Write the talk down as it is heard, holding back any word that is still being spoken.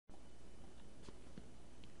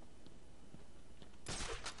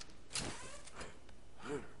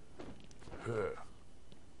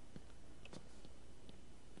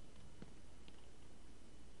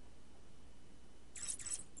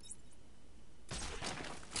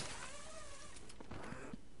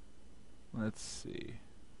Let's see.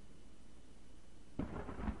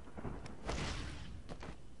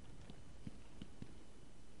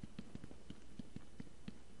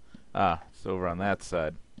 Ah, it's over on that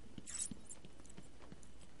side.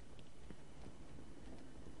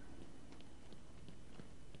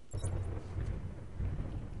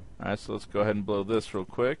 Alright, so let's go ahead and blow this real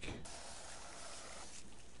quick.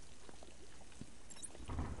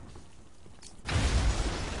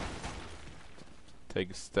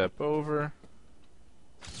 Take a step over.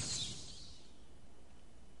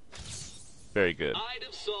 Very good. I'd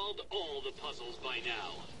have solved all the puzzles by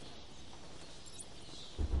now.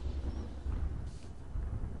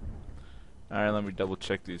 Alright, let me double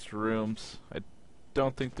check these rooms. I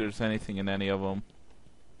don't think there's anything in any of them,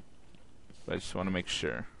 but I just want to make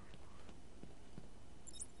sure.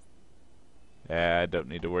 Yeah, I don't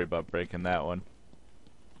need to worry about breaking that one.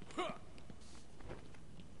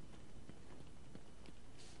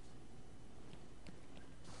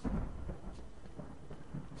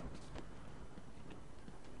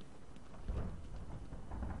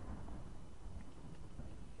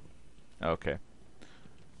 Okay.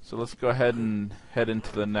 So let's go ahead and head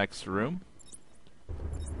into the next room.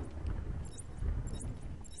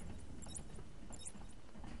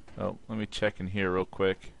 Oh, let me check in here real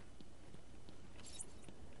quick.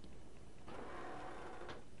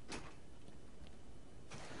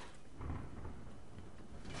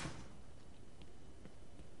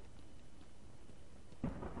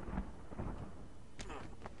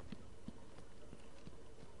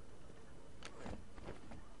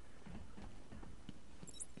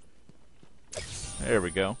 There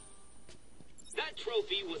we go. That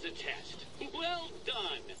trophy was a test. Well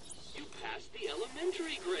done. You passed the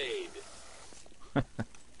elementary grade.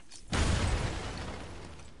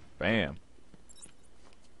 Bam.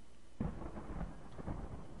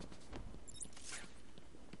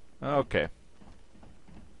 Okay.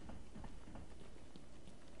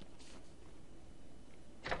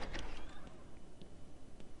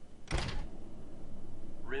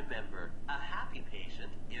 Remember, a happy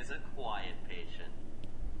patient is a quiet patient.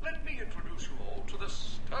 Let me introduce you all to the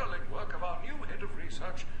sterling work of our new head of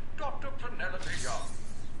research, Dr. Penelope Young.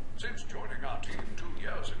 Since joining our team 2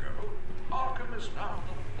 years ago, Arkham is now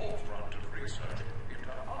the forefront of research into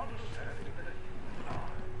understanding the...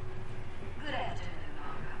 Good afternoon,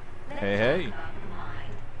 Arkham. Hey, hey.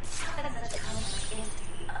 Mind. How can such a complex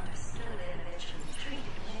entity understood and eventually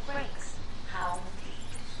treated when it breaks? How indeed.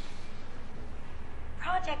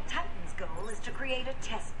 Project Titan's goal is to create a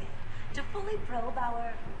test bed to fully probe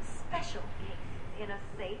our special cases in a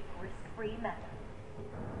safe, risk-free manner.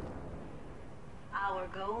 Our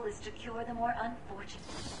goal is to cure the more unfortunate.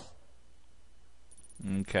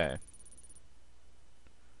 Okay.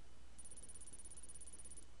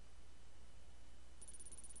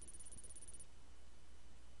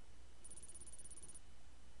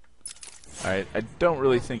 Alright, I don't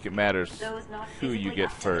really think it matters Those not who you physically get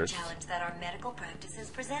up to the first. challenge that our medical practices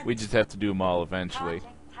present. We just have to do them all eventually.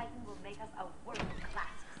 Project Titan will make us a world-class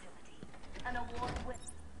facility. An award with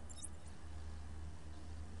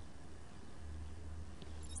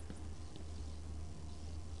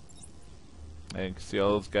I can see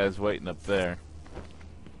all those guys waiting up there.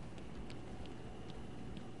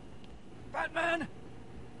 Batman!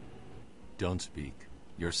 Don't speak.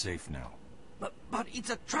 You're safe now. But it's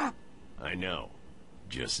a trap! I know.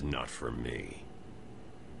 Just not for me.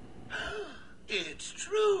 It's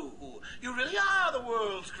true. You really are the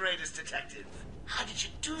world's greatest detective. How did you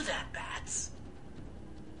do that, Bats?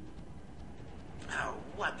 Oh,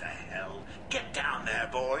 what the hell? Get down there,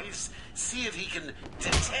 boys. See if he can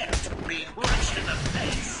detect being punched in the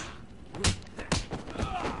face.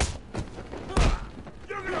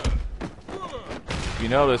 You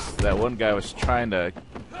notice that one guy was trying to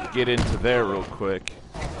get into there real quick.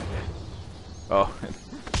 Oh,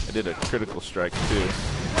 I did a critical strike too.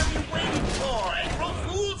 What are you waiting for? April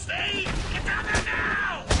Fool's Day? Get down there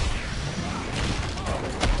now!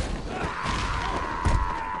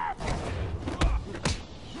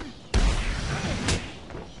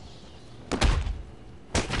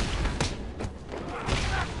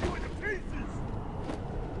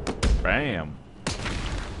 Bam.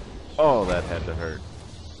 Oh, that had to hurt.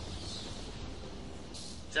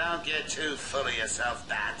 Don't get too full of yourself,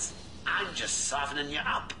 Bats. I'm just softening you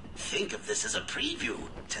up. Think of this as a preview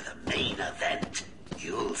to the main event.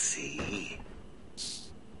 You'll see.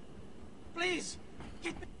 Please!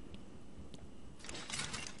 Get me.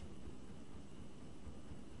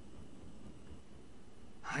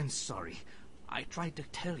 I'm sorry. I tried to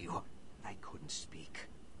tell you. I couldn't speak.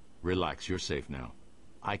 Relax, you're safe now.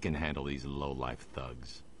 I can handle these low-life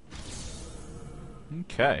thugs.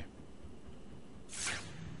 Okay.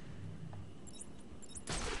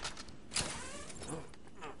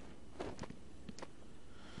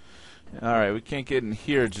 Alright, we can't get in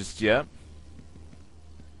here just yet.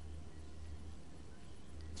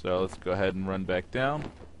 So let's go ahead and run back down.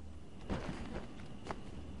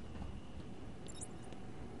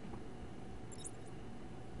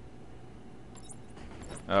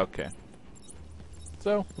 Okay.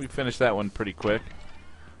 So, we finished that one pretty quick.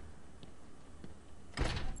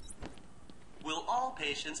 Will all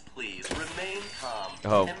patients please remain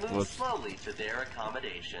calm and move slowly to their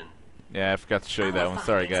accommodation? Yeah, I forgot to show you that one.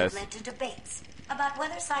 Sorry, guys. Led to debates about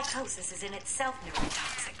whether psychosis is in itself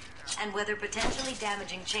neurotoxic and whether potentially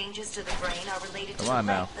damaging changes to the brain are related to the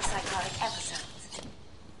psychotic episodes.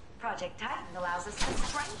 Project Titan allows us to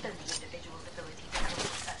strengthen the individual's ability to cope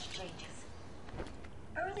with such changes.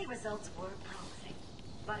 Early results were promising,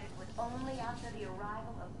 but it was only after the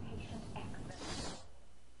arrival of patient X that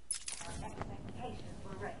our expectations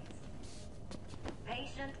were raised.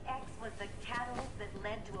 Patient X was the catalyst that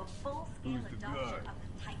led to a full-scale adoption of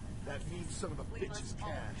the Titan. That means some of the bitches'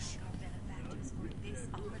 cash. What's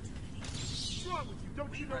wrong with you?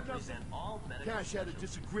 Don't you know nothing? Cash had a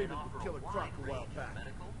disagreement with Killer Croc a while back.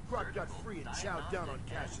 Croc got free and chowed down on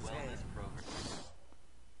Cash's hand.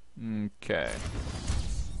 Okay.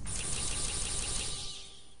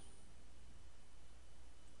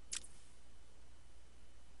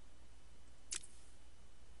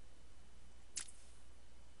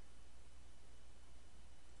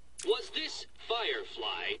 Was this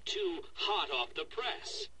Firefly too hot off the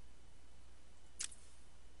press?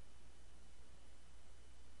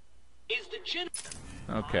 Is the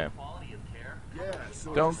Okay. Yeah,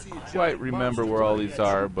 so Don't quite remember where all these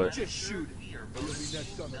are, but just shoot it.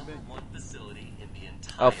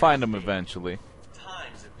 I'll find them eventually.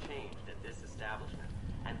 Times have changed at this establishment,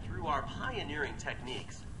 and through our pioneering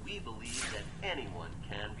techniques, we believe that anyone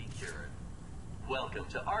can be cured. Welcome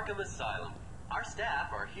to Arkham Asylum. Our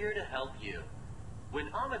staff are here to help you. When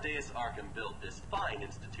Amadeus Arkham built this fine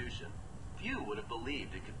institution, few would have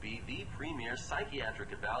believed it could be the premier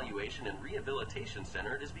psychiatric evaluation and rehabilitation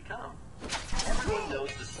center it has become. Everyone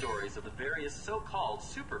knows the stories of the various so-called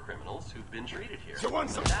supercriminals who've been treated here.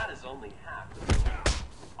 That is only half the story.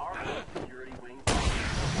 Our security wing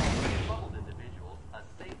gives troubled individuals a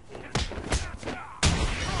safe haven.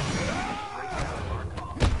 Break out of our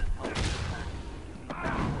coffers and help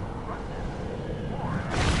them run them. Or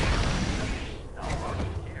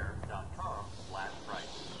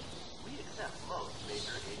we accept most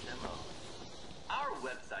major HMOs. Our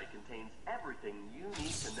website contains everything you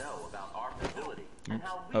need to know about our facility and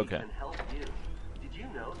how we can help you. Did you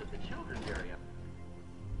know that the children's area...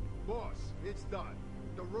 Boss, it's done.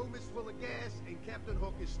 The room is full of gas and Captain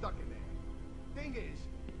Hook is stuck in there. Thing is,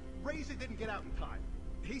 Razor didn't get out in time.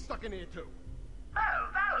 He's stuck in there too. Oh,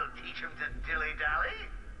 that'll teach him to dilly-dally.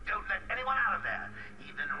 Don't let anyone out of there.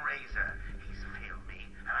 Even Razor. He's failed me,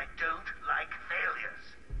 and I don't like failures.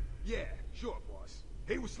 Yeah, sure, boss.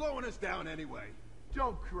 He was slowing us down anyway.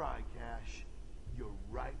 Don't cry, Cash. You're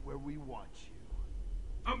right where we want you.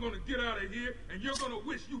 I'm gonna get out of here, and you're gonna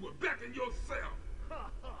wish you were back in your cell. Ha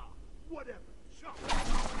ha! Whatever.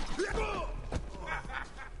 Go!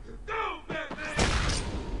 Go, Batman!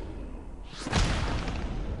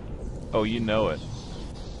 Oh, you know it.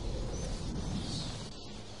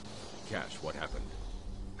 Cash, what happened?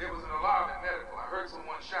 There was an alarm at medical. I heard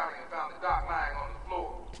someone shouting and found the doc lying on the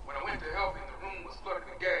floor. When I went to help him, the room was flooded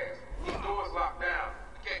with gas. These doors locked down.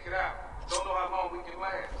 We can't get out. Don't know how long we can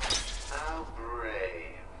last. How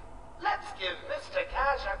brave. Let's give Mr.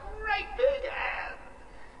 Cash a great big hand.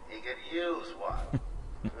 He could use one.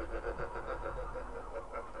 You'll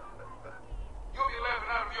be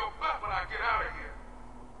laughing out of your butt when I get out of here.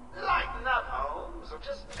 Lighten up, Holmes. I'm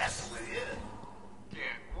just messing with you.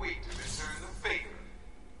 Can't wait to return the favor.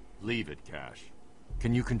 Leave it, Cash.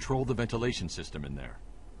 Can you control the ventilation system in there?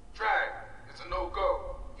 Try it. It's a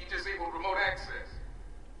no-go. He disabled remote access.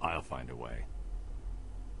 I'll find a way.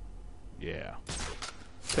 Yeah.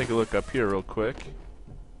 Take a look up here real quick.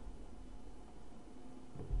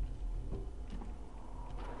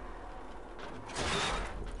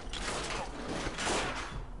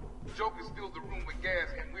 Joker's filled the room with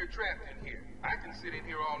gas and we're trapped in here. I can sit in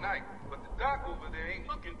here all night, but the doc over there ain't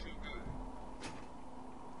looking too good.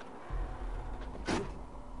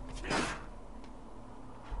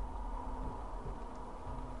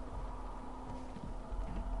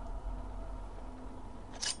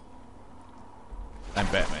 I'm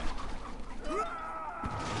Batman.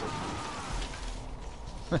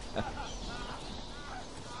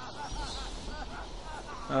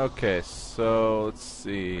 Okay, so let's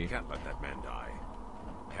see. I can't let that man die.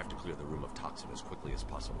 I have to clear the room of toxin as quickly as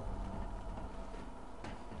possible.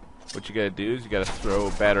 What you gotta do is you gotta throw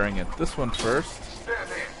battering at this one first.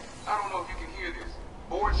 Batman, I don't know if you can hear this.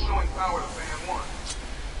 Board's showing power to fan 1.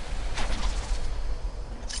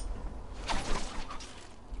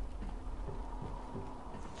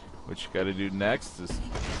 What you gotta do next is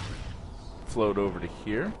float over to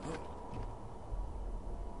here.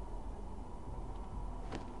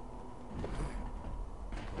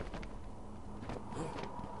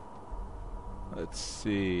 Let's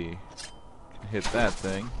see. Can hit that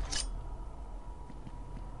thing.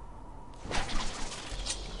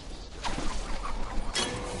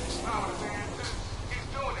 He's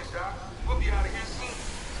doing it, Doc. We'll be out of here soon.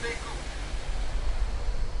 Stay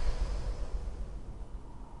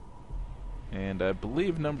cool. And I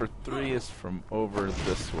believe number 3 is from over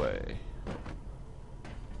this way.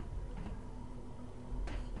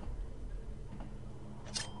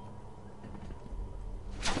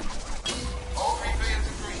 All 3 fans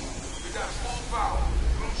agree. We got full power.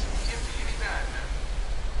 The room should be empty any time now.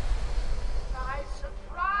 Nice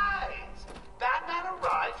surprise! Batman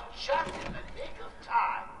arrives just in the nick of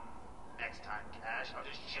time. Next time, Cash, I'll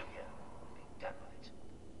just shoot you. Be done with it.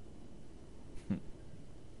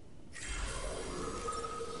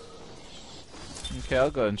 Okay,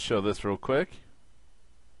 I'll go ahead and show this real quick.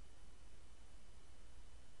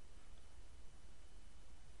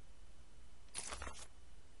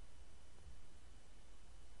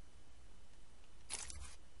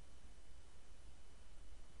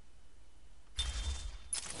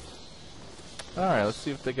 Alright, let's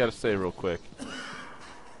see what they got to say real quick.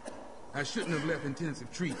 I shouldn't have left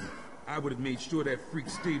intensive treatment. I would have made sure that freak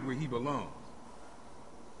stayed where he belongs.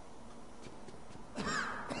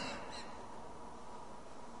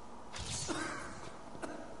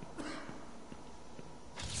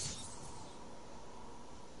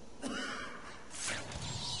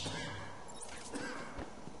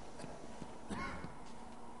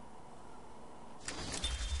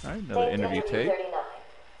 Alright, another interview tape.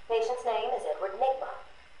 Patient's name is Edward Nigma.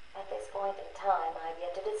 At this point in time, I've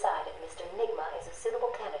yet to decide if Mr. Nigma is a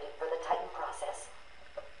suitable candidate for the Titan process.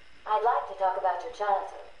 I'd like to talk about your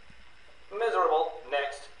childhood. Miserable.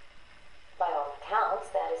 Next. By all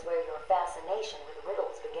accounts, that is where your fascination with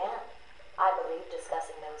riddles began. I believe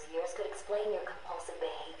discussing those years could explain your compulsive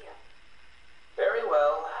behavior. Very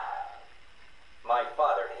well. My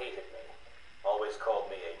father hated me. Always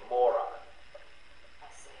called me a moron.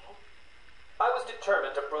 I see. I was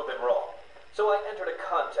determined to prove him wrong, so I entered a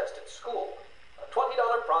contest at school. A $20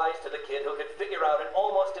 prize to the kid who could figure out an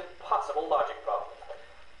almost impossible logic problem.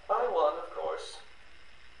 I won, of course.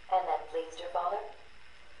 And that pleased your father?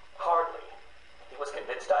 Hardly. He was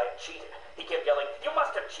convinced I had cheated. He kept yelling, "You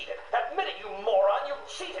must have cheated! Admit it, you moron! You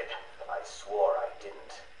cheated!" I swore I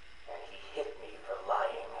didn't, and he hit me for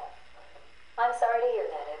lying. I'm sorry to hear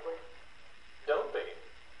that, Edward. Don't be.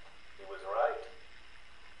 He was right.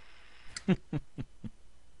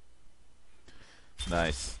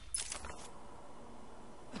 Nice.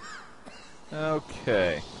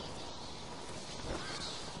 Okay.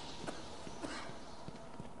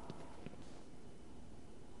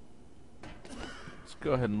 Let's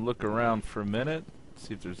go ahead and look around for a minute,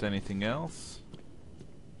 see if there's anything else.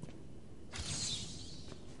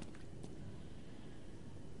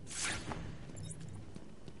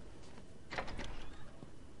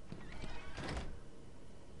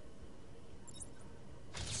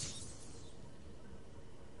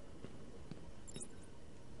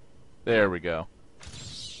 There we go.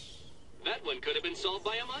 That one could have been solved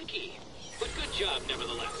by a monkey. But good job,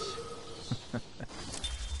 nevertheless.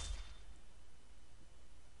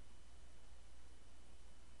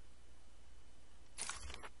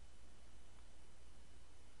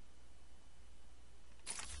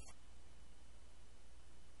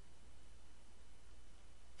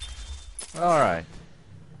 All right.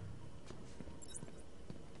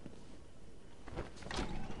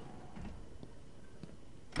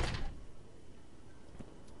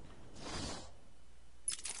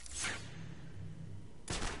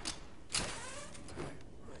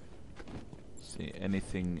 See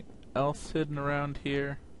anything else hidden around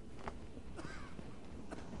here?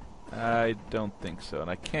 I don't think so, and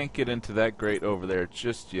I can't get into that grate over there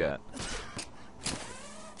just yet.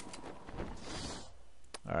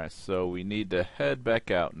 Alright, so we need to head back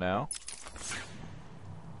out now.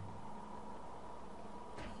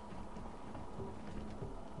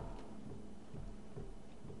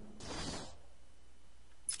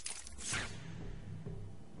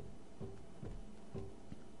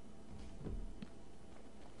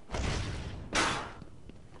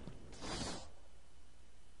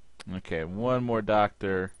 Okay, one more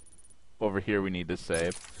doctor, over here we need to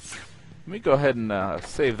save. Let me go ahead and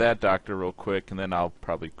save that doctor real quick, and then I'll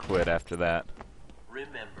probably quit after that.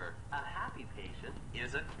 Remember, a happy patient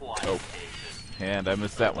is a quiet patient. And I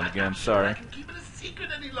missed that one again, sorry. I can keep it a secret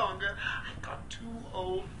any longer. I've got 2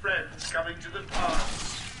 old friends coming to the park.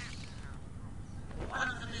 One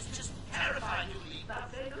of them is just terrifyingly. Now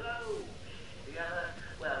say hello. The other,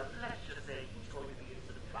 well, let's just say he's going to be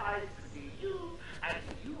surprised to see you, and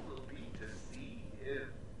you will be to see him.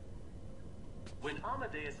 When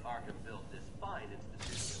Amadeus Arkham built this fine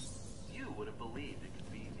institution, you would have believed it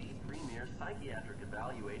could be the premier psychiatric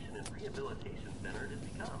evaluation and rehabilitation center it has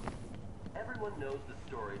become. Everyone knows the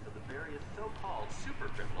stories of the various so-called super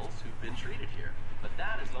criminals who've been treated here, but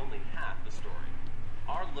that is only half the story.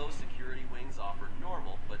 Our low security wings offer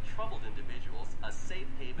normal but troubled individuals a safe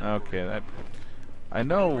haven. Okay, that I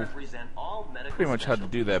know pretty much how to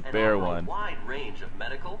do that bear one. A wide range of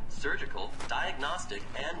medical, surgical, diagnostic,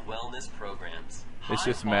 and wellness programs. It's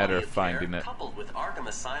just a matter of finding it. Coupled with Arkham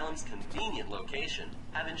Asylum's convenient location,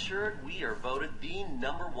 have ensured we are voted the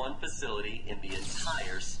 #1 facility in the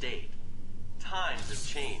entire state. Times have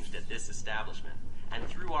changed at this establishment, and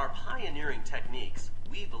through our pioneering techniques,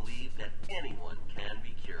 we believe that anyone can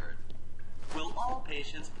be cured. Will all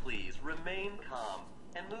patients please remain calm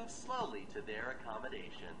and move slowly to their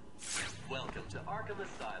accommodation? Welcome to Arkham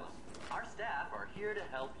Asylum. Our staff are here to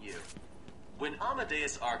help you. When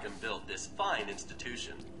Amadeus Arkham built this fine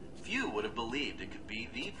institution, few would have believed it could be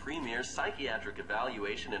the premier psychiatric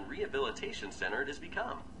evaluation and rehabilitation center it has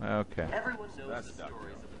become. Okay. Everyone knows the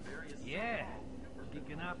stories of the various... Yeah, he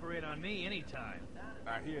can operate on me anytime.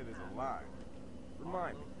 I hear there's a line.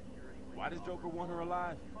 Remind me, why does Joker want her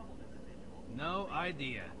alive? No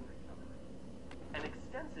idea. An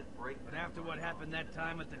extensive break. But after what happened that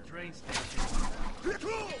time at the train station...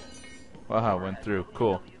 Wow, went through.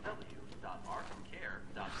 Cool.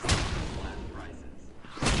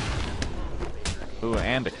 Ooh,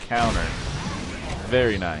 and a counter.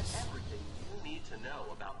 Very nice. Everything you need to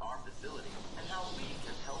know about our facility and how we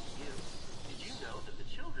can help you. Did you know that the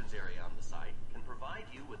children's area on the site can provide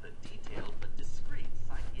you with a detailed but discreet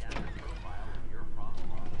psychiatric profile of your problem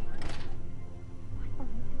offering? Why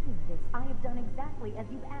are you doing this? I have done exactly as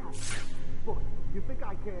you asked. Look, you think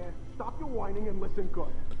I care? Stop your whining and listen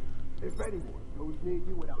good. If anyone goes near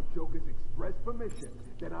you without Joker's express permission,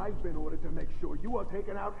 then I've been ordered to make sure you are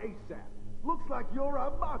taken out ASAP. Looks like you're a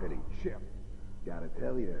bargaining chip. Gotta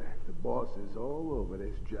tell you, the boss is all over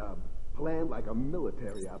this job. Planned like a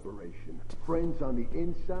military operation. Friends on the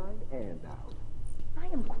inside and out. I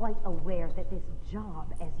am quite aware that this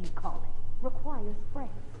job, as you call it, requires friends.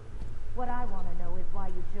 What I want to know is why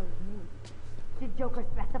you chose me. Did Joker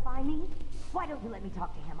specify me? Why don't you let me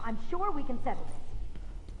talk to him? I'm sure we can settle this.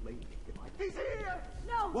 Lady, he's here!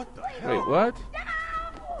 No! What the Wait, what?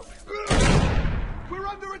 No! We're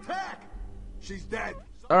under attack! She's dead.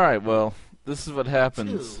 Alright, well, this is what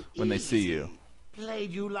happens when they see you.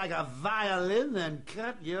 Played you like a violin and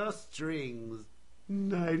cut your strings.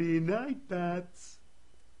 Nighty-night, bats.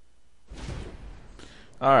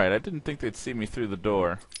 Alright, I didn't think they'd see me through the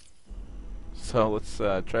door. So let's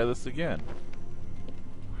try this again.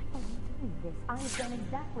 I have done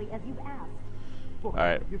exactly as you asked.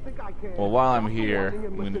 Alright, well while I'm here,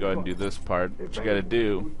 I'm going to go ahead and do this part. What you gotta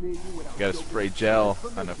do, you gotta spray gel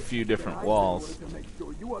on a few different walls,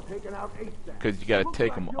 because you gotta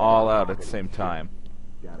take them all out at the same time.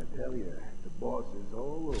 Gotta tell you, the boss is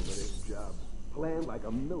all over this job. Planned like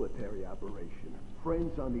a military operation.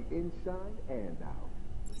 Friends on the inside and out.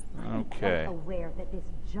 Okay. I'm aware that this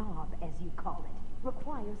job, as you call it,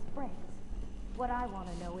 requires friends. What I want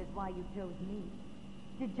to know is why you chose me.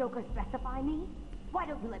 Did Joker specify me? Why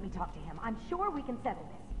don't you let me talk to him? I'm sure we can settle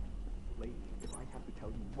this. Lady, if I have to tell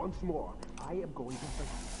you once more, I am going to fight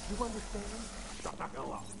you. You understand? Shut the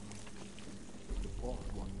hell up. If the boss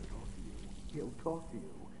wants to talk to you, he'll talk to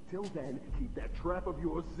you. Till then, keep that trap of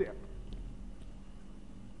yours zipped.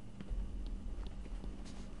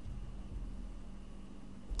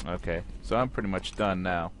 Okay, so I'm pretty much done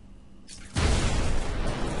now.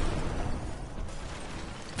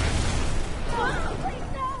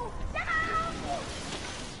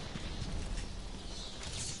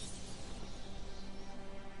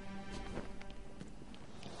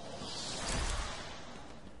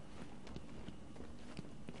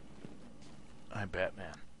 I'm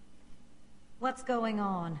Batman. What's going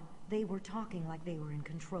on? They were talking like they were in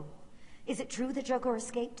control. Is it true that Joker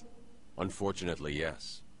escaped? Unfortunately,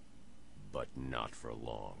 yes. But not for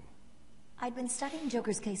long. I'd been studying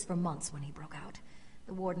Joker's case for months when he broke out.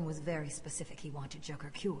 The warden was very specific he wanted Joker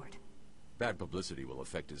cured. Bad publicity will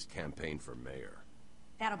affect his campaign for mayor.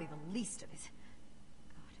 That'll be the least of it.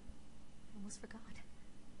 God. almost forgot.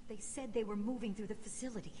 They said they were moving through the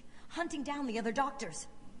facility, hunting down the other doctors.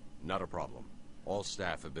 Not a problem. All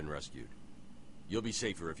staff have been rescued. You'll be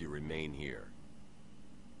safer if you remain here.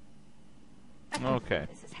 Okay.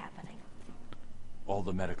 This is happening. All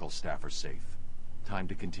the medical staff are safe. Time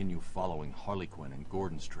to continue following Harley Quinn and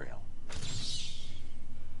Gordon's trail.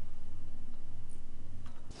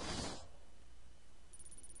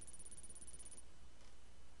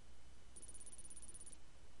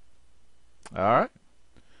 Alright.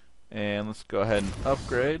 And let's go ahead and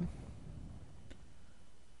upgrade.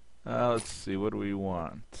 Let's see, what do we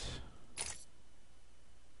want?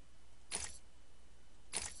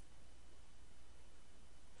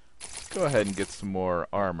 Let's go ahead and get some more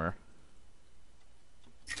armor.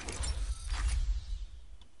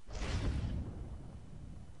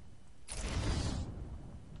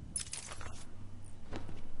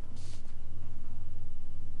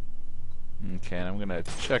 Okay, and I'm gonna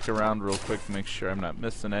check around real quick to make sure I'm not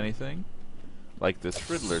missing anything. Like this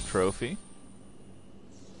Riddler trophy.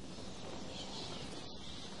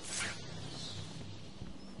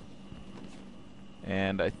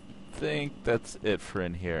 And I think that's it for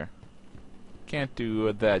in here. Can't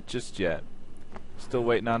do that just yet. Still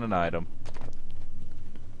waiting on an item.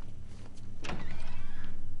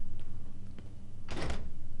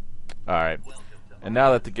 Alright. And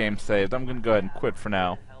now that the game's saved, I'm gonna go ahead and quit for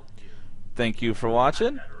now. Thank you for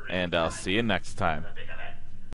watching, and I'll see you next time.